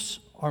hopes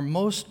are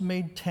most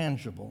made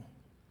tangible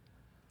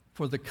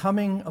for the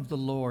coming of the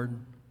Lord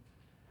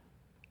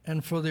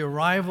and for the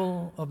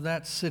arrival of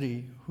that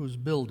city whose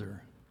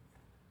builder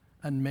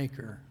and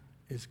maker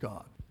is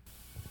God.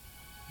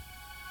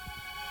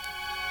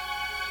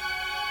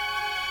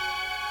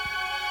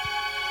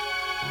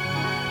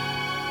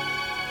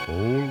 O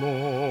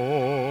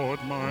Lord,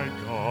 my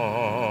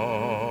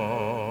God,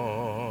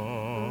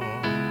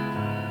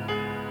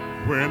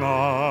 when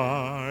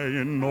I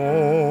in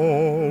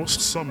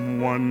awesome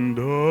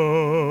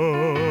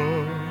wonder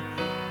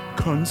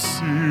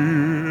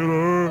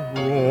consider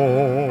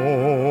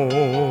all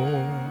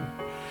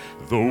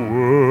the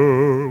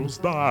worlds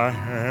thy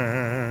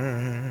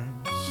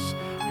hands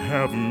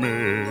have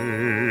made,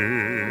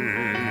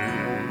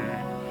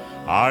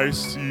 I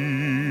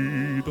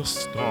see the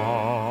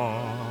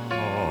stars,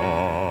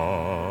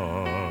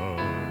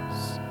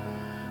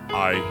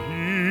 I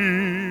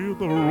hear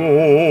the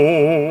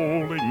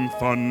rolling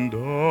thunder,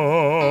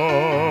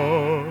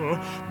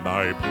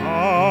 thy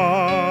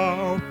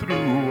power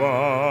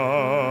throughout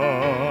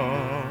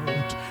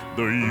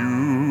the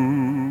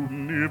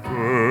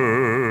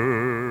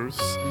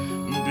universe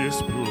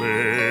displayed.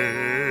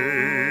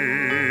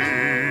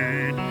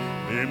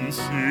 Then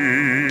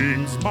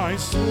sings my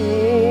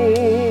soul,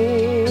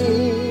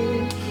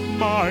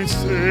 my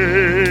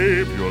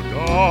Savior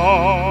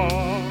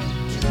God,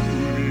 to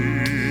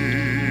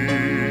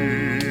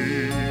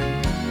thee.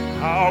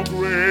 How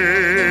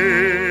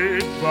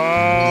great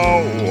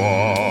thou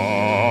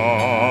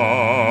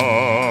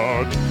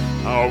art,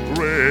 how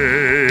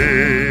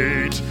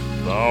great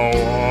thou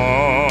art.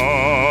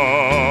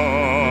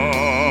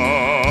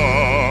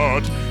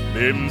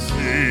 Then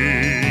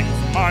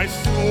sings my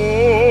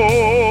soul,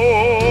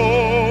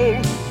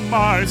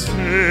 my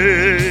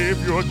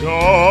Savior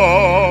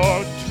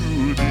God,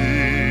 to thee.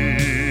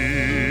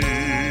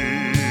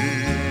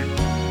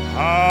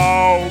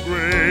 How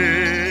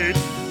great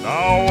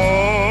thou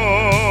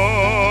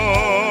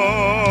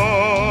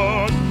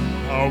art,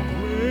 how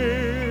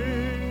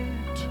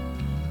great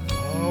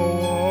thou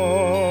art.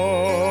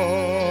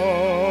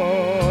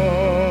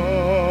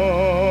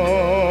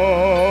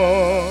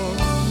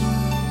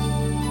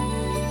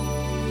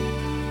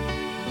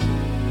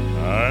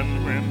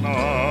 And when I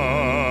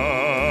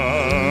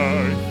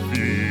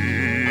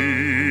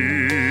think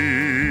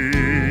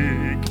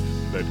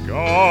that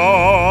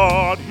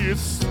God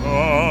his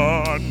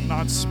Son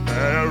not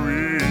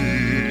sparing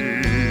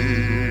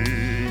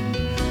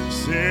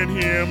sent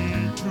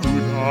him to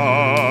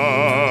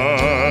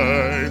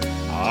die,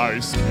 I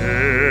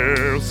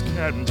scarce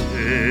can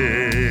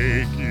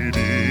take it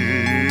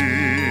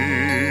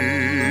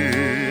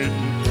in,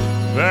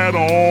 that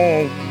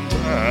on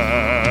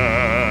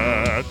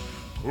that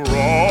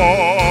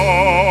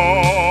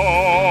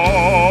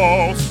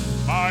cross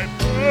my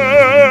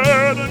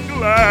burden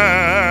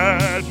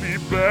gladly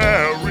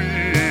bearing,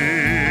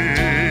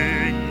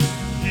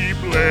 he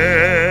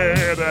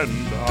bled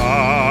and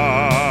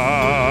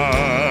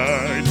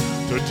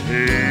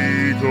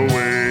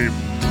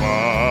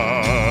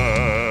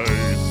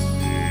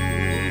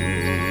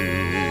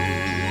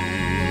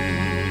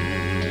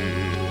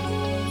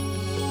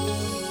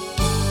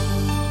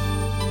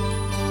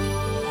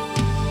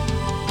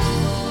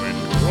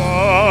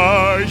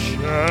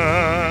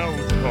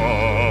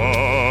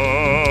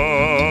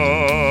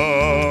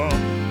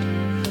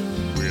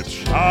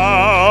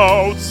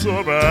voice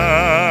of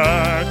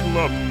acclamation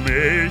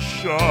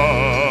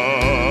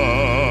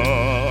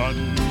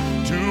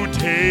to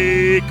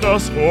take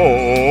us home.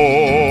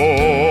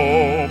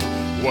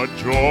 What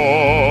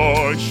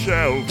joy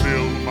shall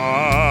fill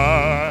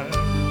my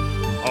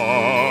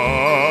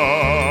heart?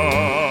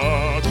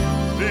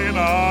 Then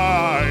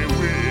I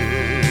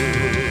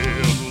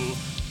will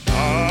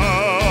bow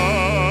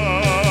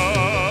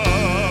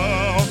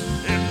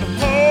in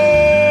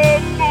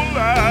humble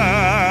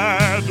adoration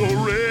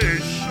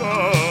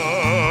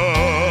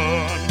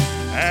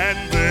and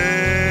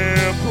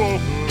there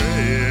proclaim,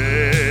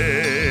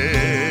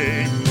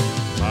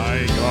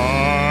 my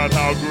God,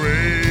 how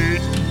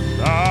great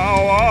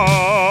Thou art.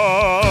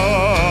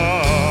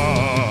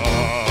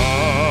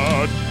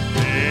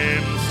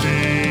 Then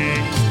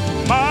sings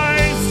my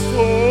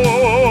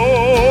soul,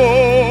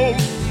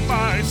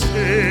 my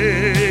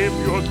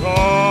Savior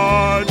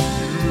God, to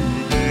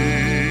Thee.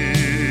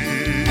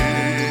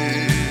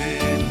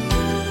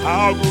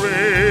 How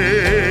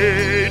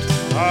great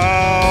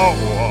Thou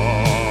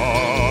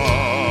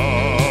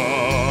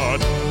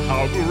art,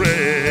 how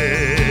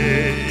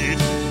great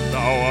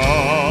Thou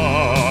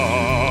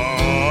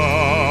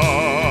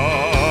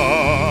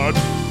art.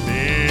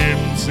 Then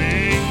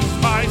sings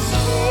my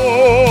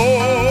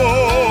soul,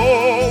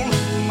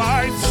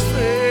 my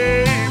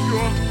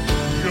Savior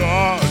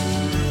God,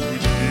 to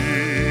Thee.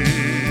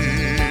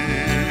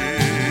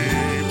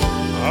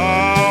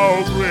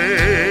 How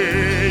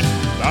great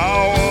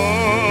Thou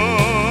art,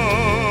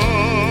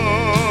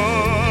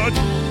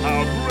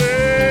 how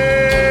great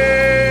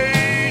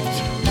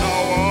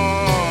Thou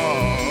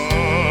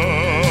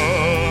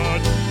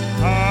art,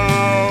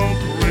 how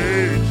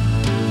great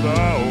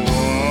Thou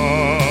art.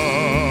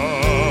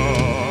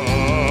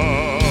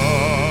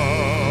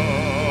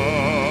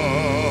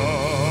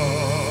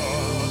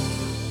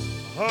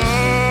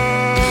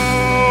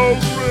 How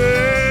great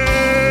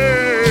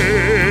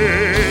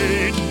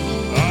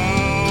Thou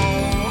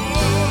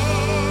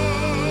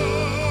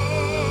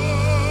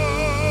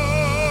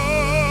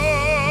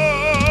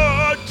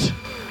art.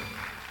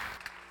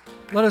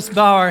 Let us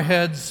bow our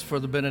heads for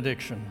the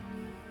benediction.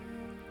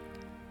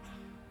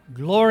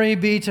 Glory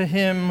be to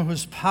Him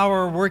whose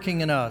power working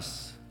in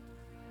us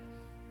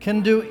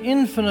can do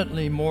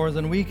infinitely more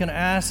than we can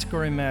ask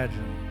or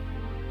imagine.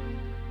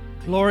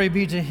 Glory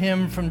be to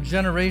Him from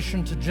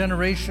generation to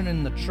generation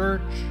in the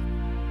church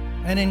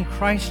and in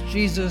Christ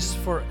Jesus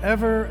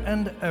forever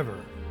and ever.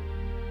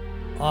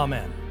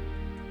 Amen.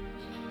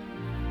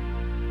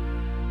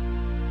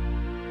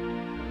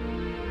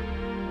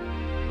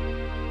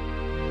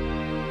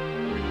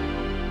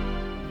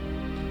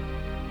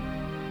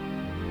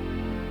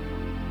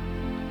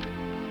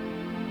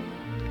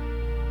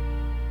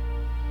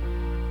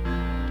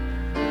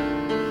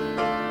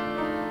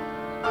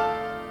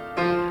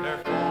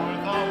 Therefore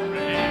the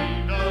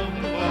reign of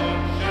the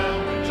Lord shall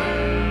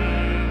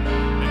return,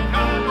 and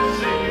come to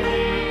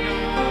sing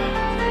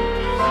unto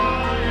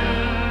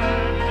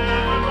Zion,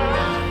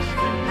 ever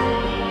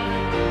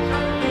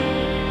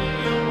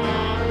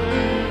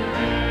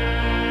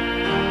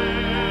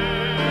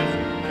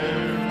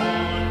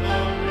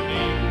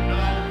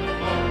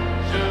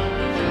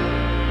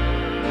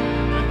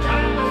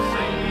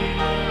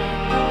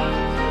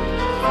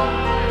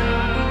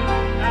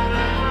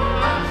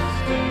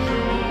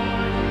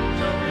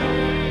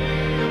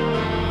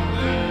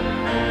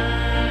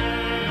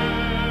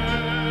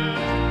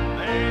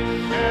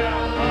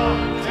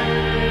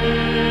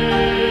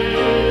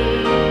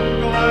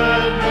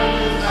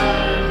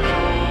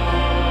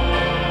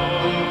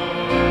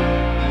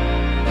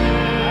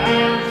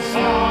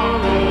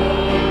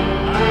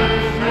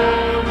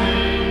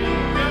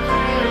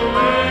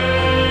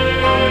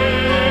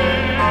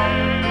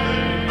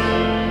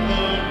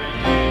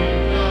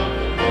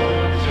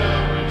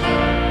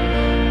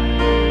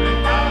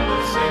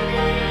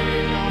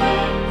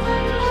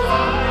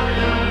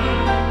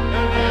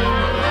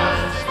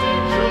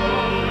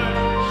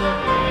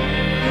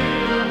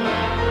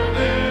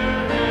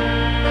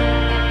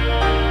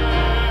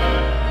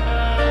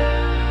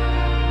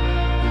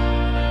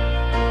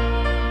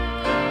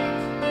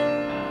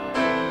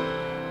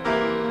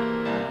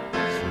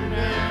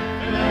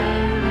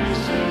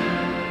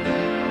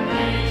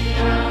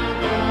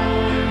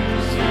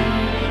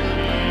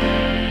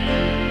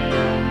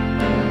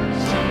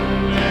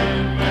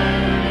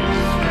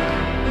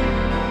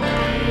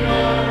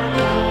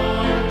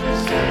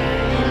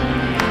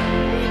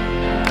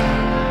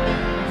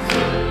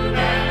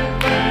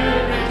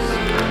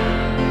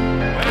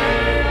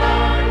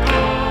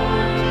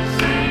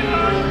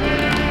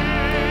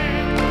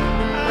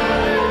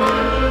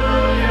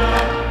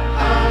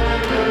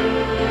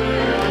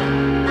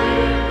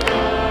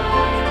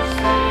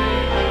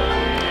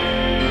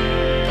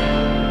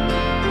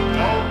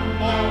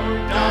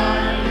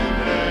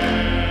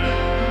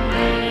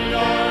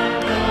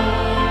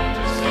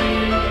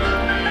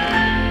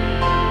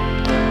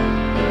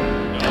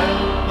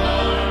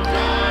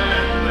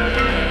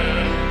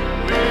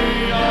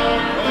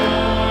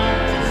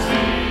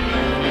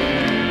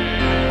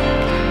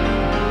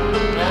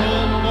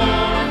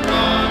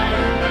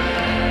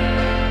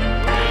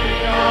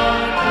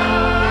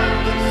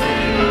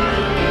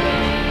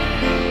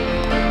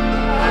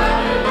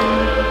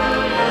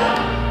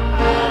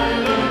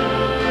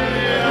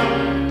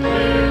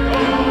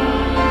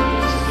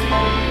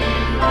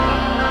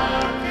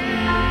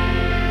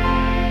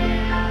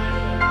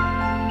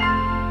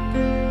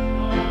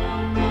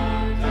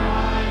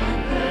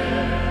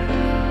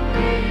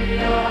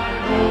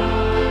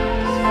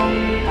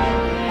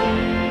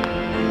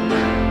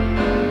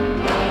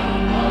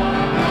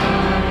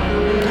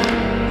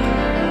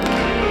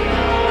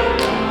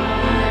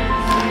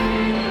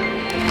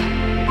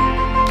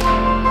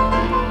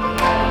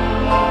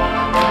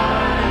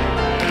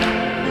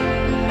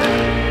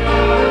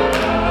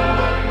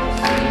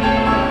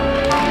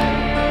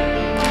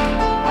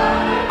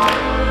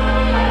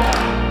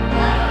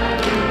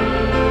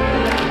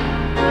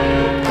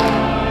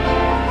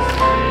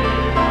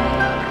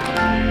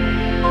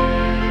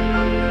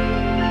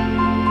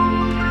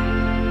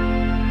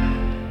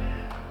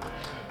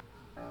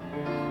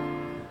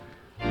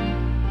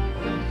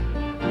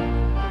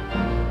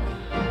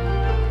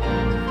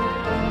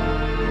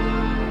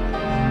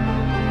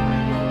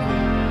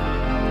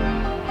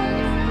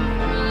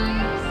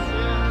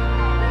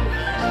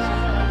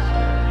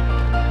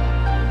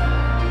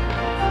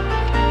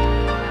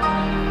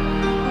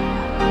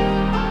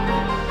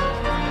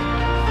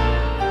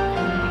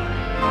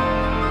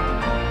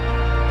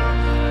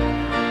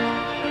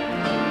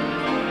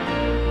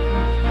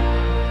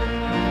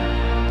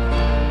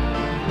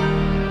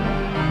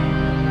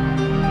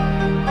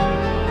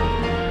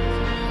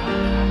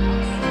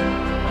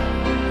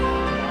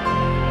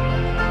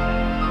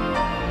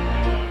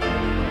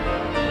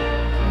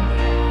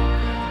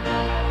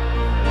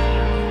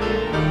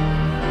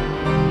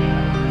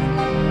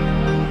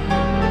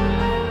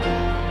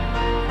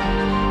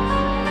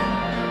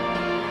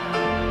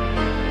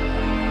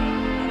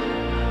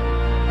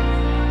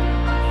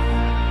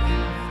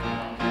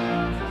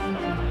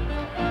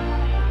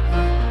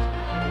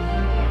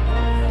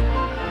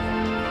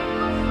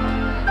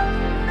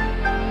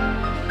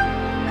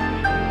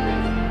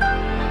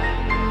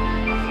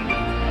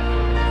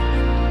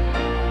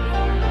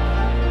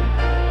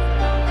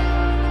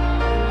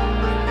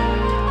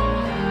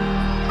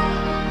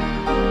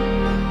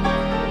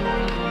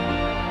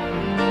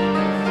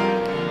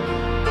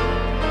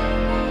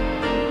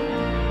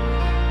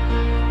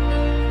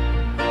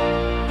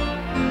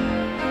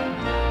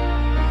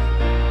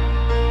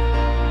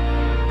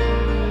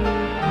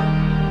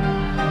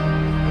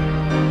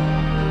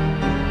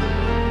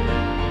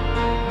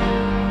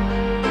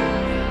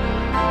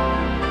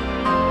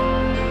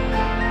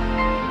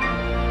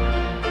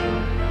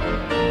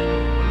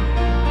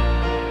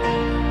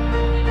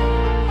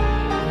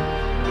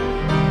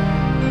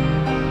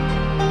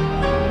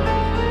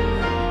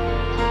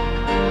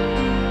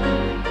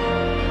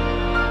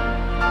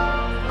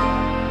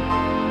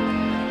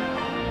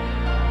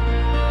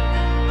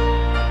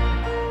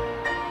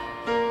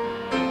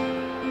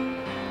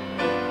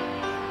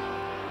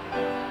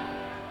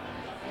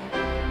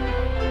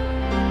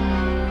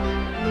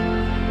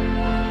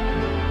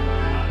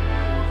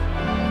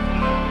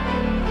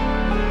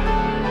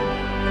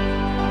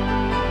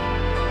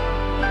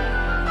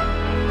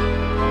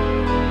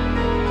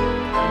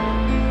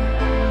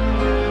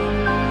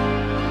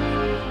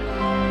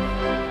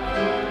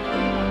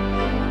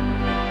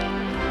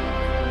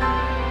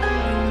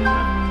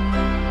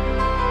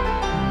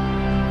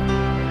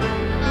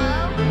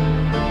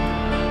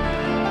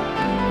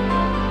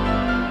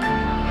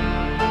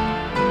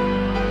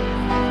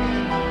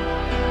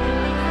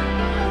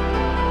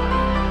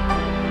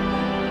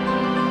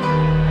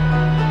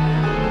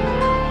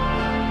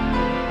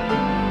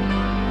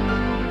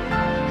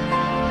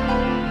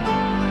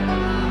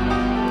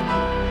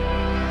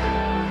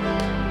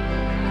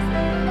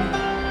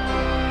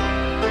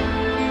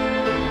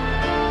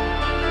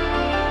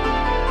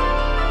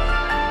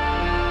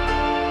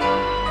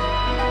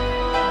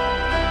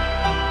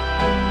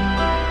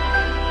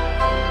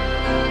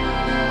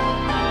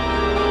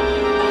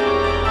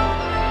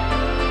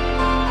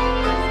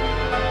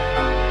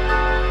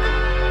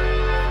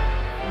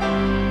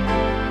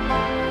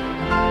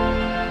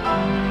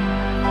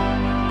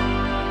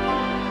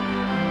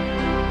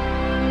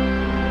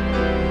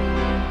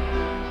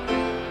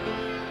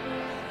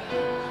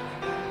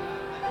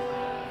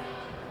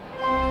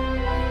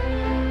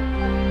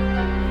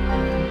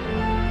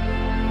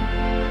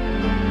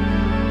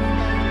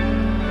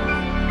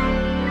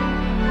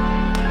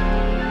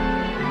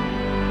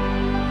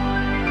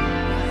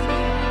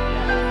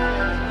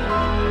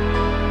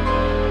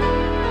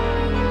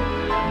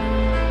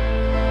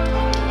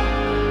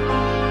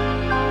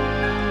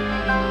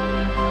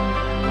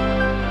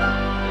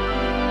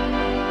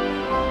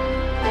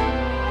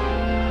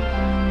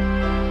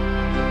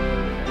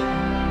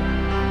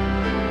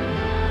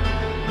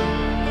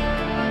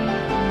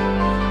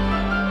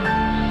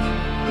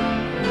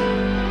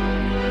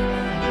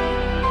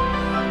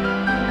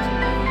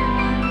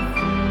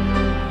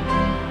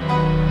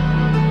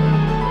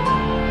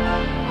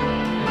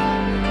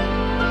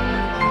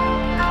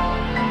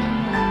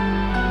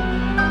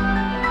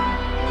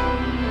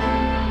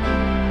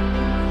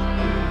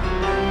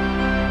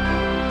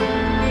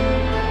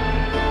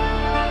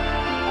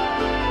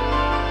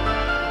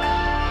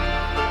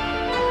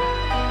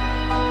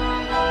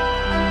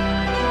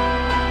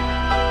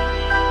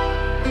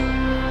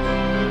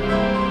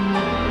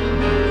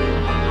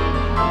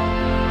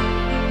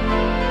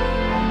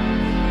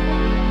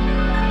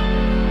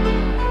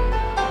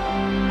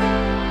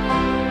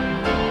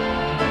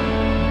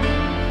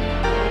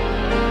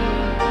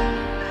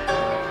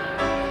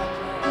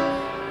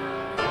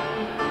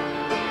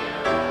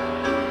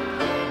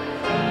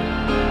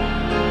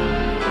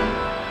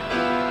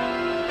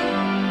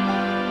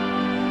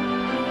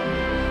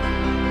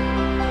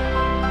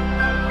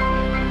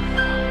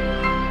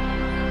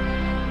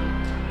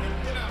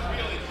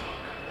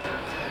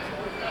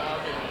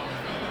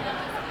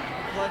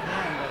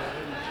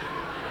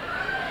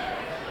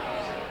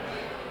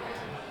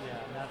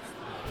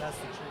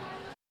the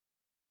tree.